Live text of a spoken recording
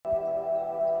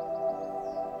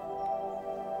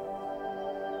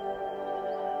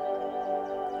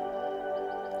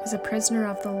As a prisoner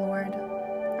of the Lord,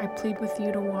 I plead with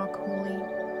you to walk holy,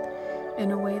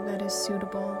 in a way that is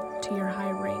suitable to your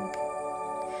high rank,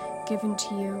 given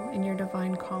to you in your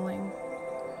divine calling,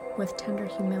 with tender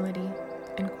humility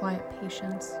and quiet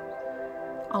patience.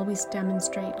 Always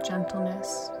demonstrate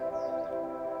gentleness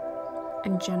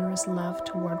and generous love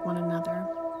toward one another,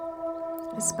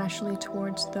 especially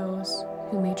towards those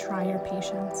who may try your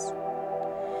patience.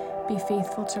 Be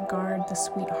faithful to guard the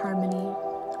sweet harmony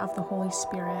of the Holy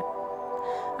Spirit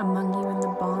among you in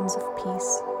the bonds of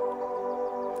peace,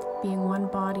 being one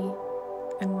body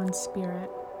and one spirit,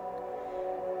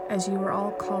 as you were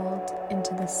all called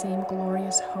into the same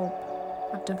glorious hope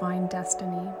of divine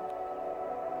destiny.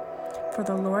 For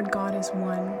the Lord God is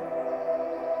one,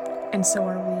 and so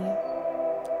are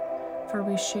we. For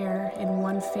we share in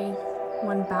one faith,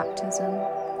 one baptism,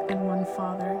 and one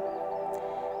Father,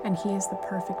 and He is the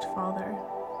perfect Father,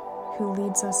 who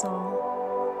leads us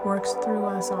all, works through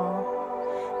us all,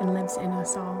 and lives in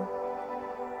us all.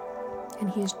 And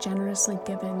He has generously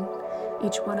given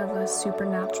each one of us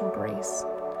supernatural grace,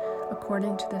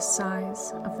 according to the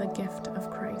size of the gift of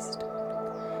Christ.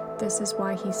 This is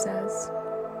why He says,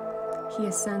 He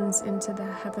ascends into the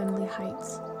heavenly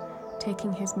heights,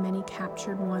 taking His many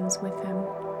captured ones with Him,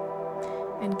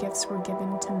 and gifts were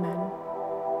given to men.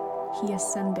 He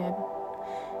ascended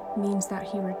means that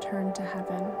He returned to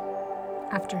heaven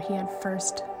after He had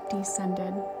first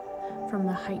descended from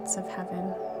the heights of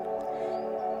heaven,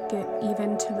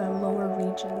 even to the lower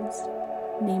regions,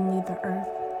 namely the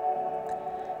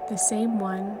earth. The same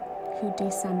one who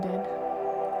descended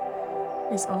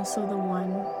is also the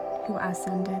one who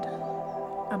ascended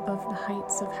above the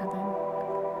heights of heaven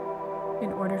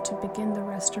in order to begin the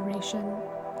restoration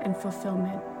and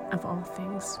fulfillment of all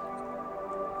things.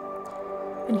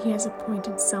 And He has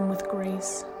appointed some with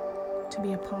grace to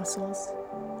be apostles,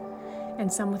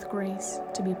 and some with grace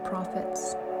to be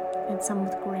prophets, and some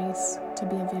with grace to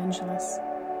be evangelists,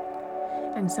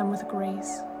 and some with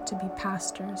grace to be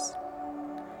pastors,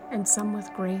 and some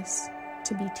with grace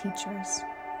to be teachers.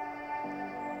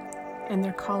 And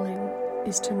their calling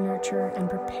is to nurture and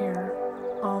prepare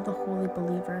all the holy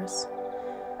believers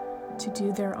to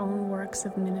do their own works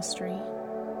of ministry.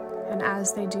 And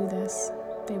as they do this,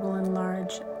 they will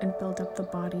enlarge and build up the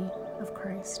body of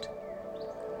Christ.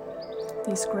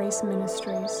 These grace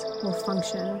ministries will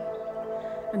function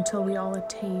until we all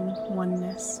attain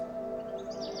oneness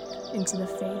into the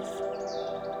faith,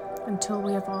 until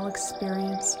we have all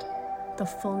experienced the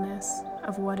fullness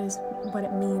of what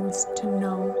it means to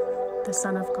know the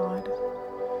Son of God.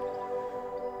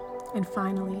 And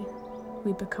finally,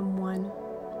 we become one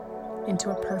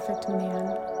into a perfect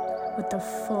man with the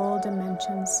full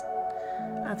dimensions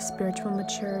of spiritual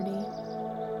maturity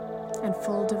and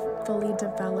fully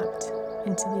developed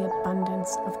into the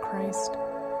abundance of Christ.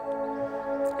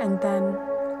 And then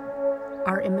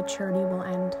our immaturity will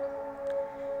end.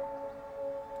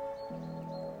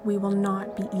 We will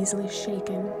not be easily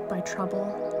shaken by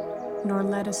trouble, nor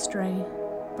led astray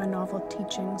by novel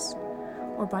teachings,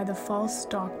 or by the false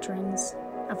doctrines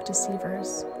of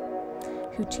deceivers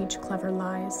who teach clever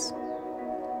lies,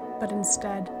 but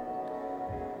instead,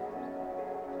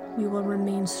 we will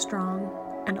remain strong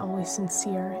and always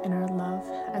sincere in our love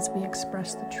as we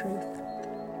express the truth.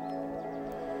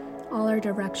 All our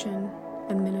direction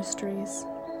and ministries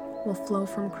will flow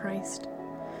from Christ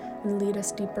and lead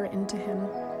us deeper into Him,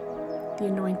 the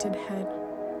anointed head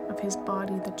of His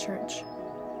body, the church.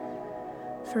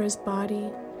 For His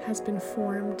body has been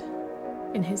formed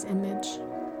in His image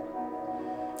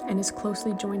and is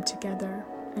closely joined together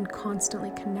and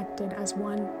constantly connected as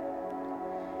one.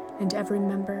 And every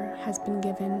member has been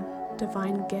given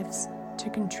divine gifts to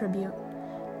contribute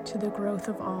to the growth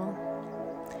of all.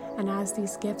 And as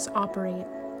these gifts operate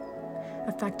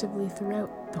effectively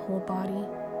throughout the whole body,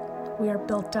 we are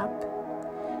built up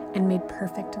and made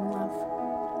perfect in love.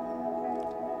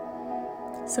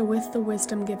 So with the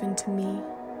wisdom given to me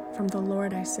from the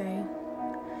Lord, I say,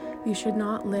 you should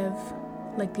not live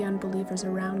like the unbelievers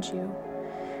around you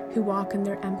who walk in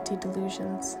their empty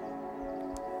delusions.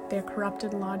 Their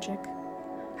corrupted logic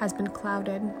has been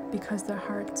clouded because their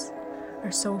hearts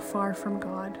are so far from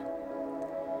God.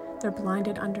 Their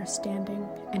blinded understanding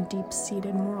and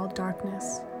deep-seated moral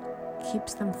darkness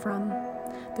keeps them from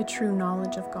the true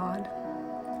knowledge of God.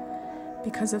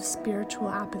 Because of spiritual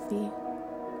apathy,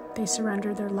 they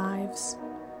surrender their lives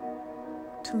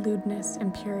to lewdness,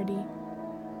 impurity,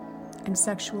 and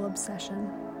sexual obsession.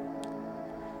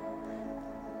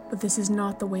 But this is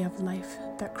not the way of life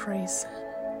that Christ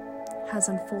has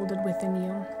unfolded within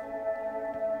you.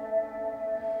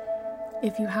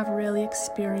 If you have really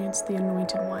experienced the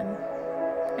Anointed One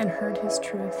and heard his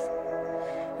truth,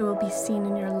 it will be seen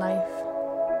in your life.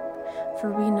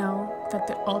 For we know that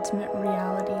the ultimate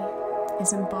reality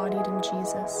is embodied in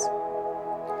Jesus,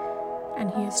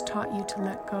 and he has taught you to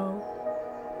let go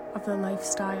of the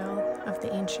lifestyle of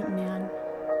the ancient man,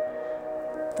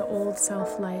 the old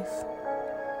self-life,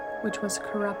 which was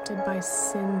corrupted by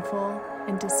sinful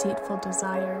and deceitful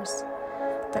desires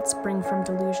that spring from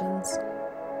delusions.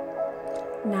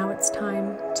 Now it's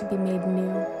time to be made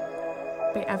new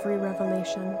by every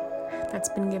revelation that's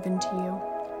been given to you,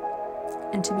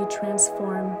 and to be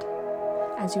transformed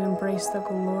as you embrace the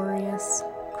glorious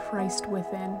Christ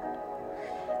within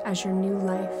as your new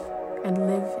life and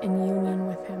live in union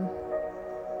with him.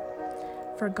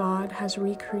 For God has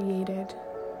recreated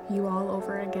you all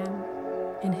over again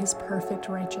in his perfect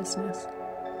righteousness,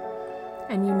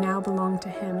 and you now belong to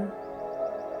him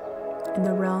in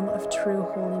the realm of true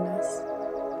holiness.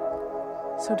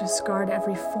 So discard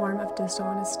every form of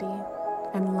dishonesty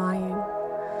and lying,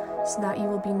 so that you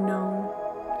will be known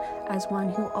as one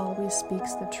who always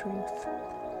speaks the truth.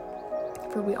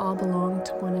 For we all belong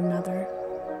to one another.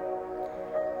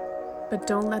 But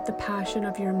don't let the passion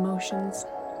of your emotions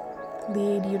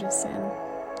lead you to sin.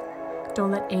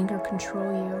 Don't let anger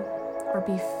control you or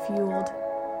be fueled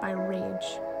by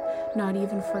rage, not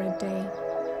even for a day.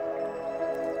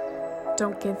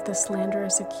 Don't give the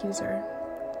slanderous accuser,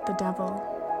 the devil,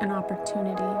 an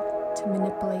opportunity to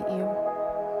manipulate you.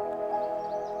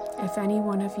 If any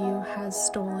one of you has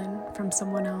stolen from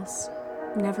someone else,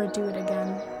 never do it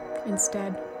again.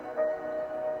 Instead,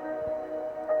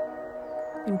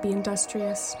 and be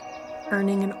industrious,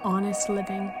 earning an honest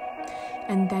living,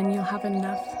 and then you'll have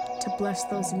enough to bless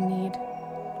those in need.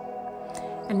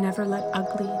 And never let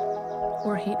ugly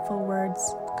or hateful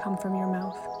words come from your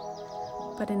mouth,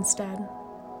 but instead,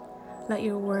 let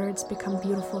your words become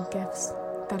beautiful gifts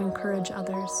that encourage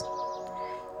others.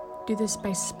 Do this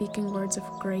by speaking words of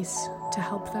grace to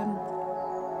help them.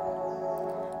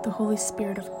 The Holy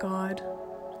Spirit of God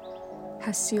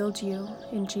has sealed you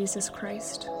in Jesus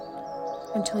Christ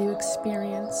until you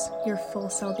experience your full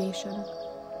salvation.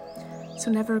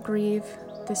 So never grieve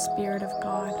the Spirit of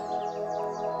God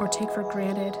or take for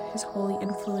granted his holy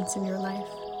influence in your life.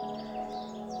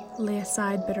 Lay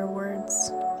aside bitter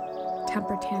words,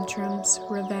 temper tantrums,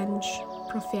 revenge,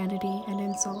 profanity, and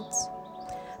insults,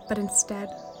 but instead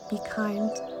be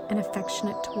kind and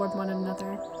affectionate toward one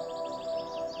another.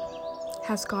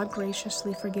 Has God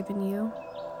graciously forgiven you?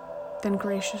 Then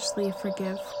graciously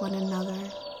forgive one another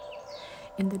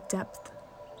in the depth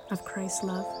of Christ's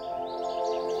love.